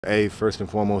First and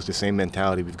foremost, the same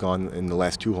mentality we've gone in the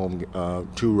last two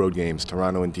road games,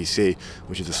 Toronto and DC,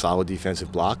 which is a solid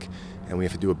defensive block, and we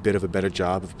have to do a bit of a better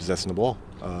job of possessing the ball.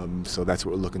 So that's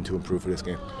what we're looking to improve for this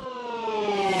game.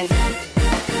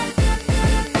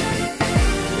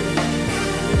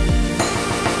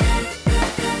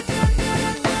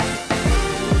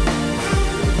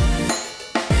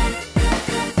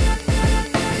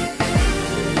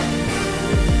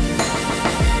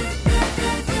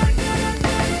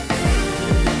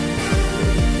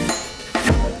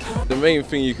 The main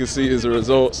thing you can see is the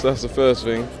results. That's the first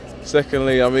thing.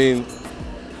 Secondly, I mean,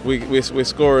 we're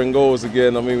scoring goals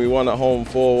again. I mean, we won at home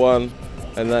 4-1,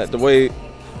 and the way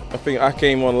I think I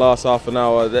came on last half an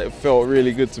hour, that felt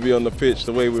really good to be on the pitch.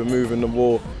 The way we're moving the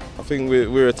ball, I think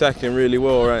we're attacking really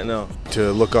well right now.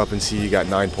 To look up and see you got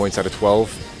 9 points out of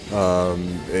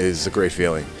 12 is a great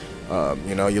feeling.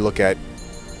 You know, you look at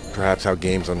perhaps how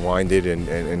games unwinded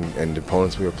and the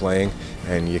opponents we were playing,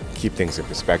 and you keep things in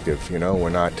perspective. You know, we're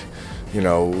not,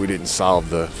 we didn't solve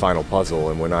the final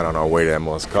puzzle, and we're not on our way to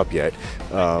MLS Cup yet.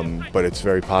 But it's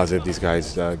very positive. These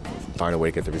guys find a way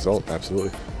to get the result.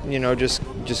 Absolutely. You know, just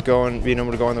going, being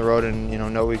able to go on the road and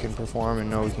know we can perform and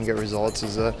know we can get results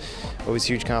is always a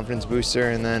huge confidence booster.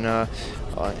 And then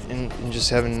and just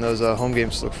having those home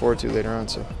games to look forward to later on.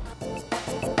 So.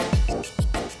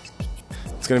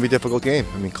 It's going to be a difficult game.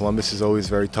 I mean, Columbus is always a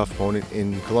very tough opponent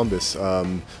in Columbus.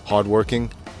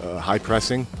 Hard-working, high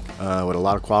pressing, with a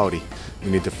lot of quality.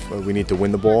 We need to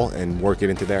win the ball and work it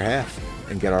into their half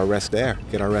and get our rest there.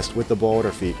 Get our rest with the ball at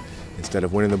our feet instead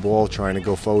of winning the ball, trying to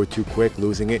go forward too quick,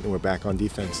 losing it, and we're back on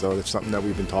defense. So it's something that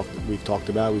we've talked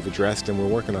about, we've addressed, and we're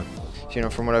working on.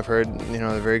 From what I've heard, they're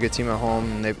a very good team at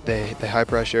home, and they high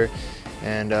pressure,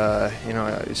 and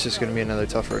it's just going to be another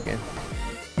tough road game.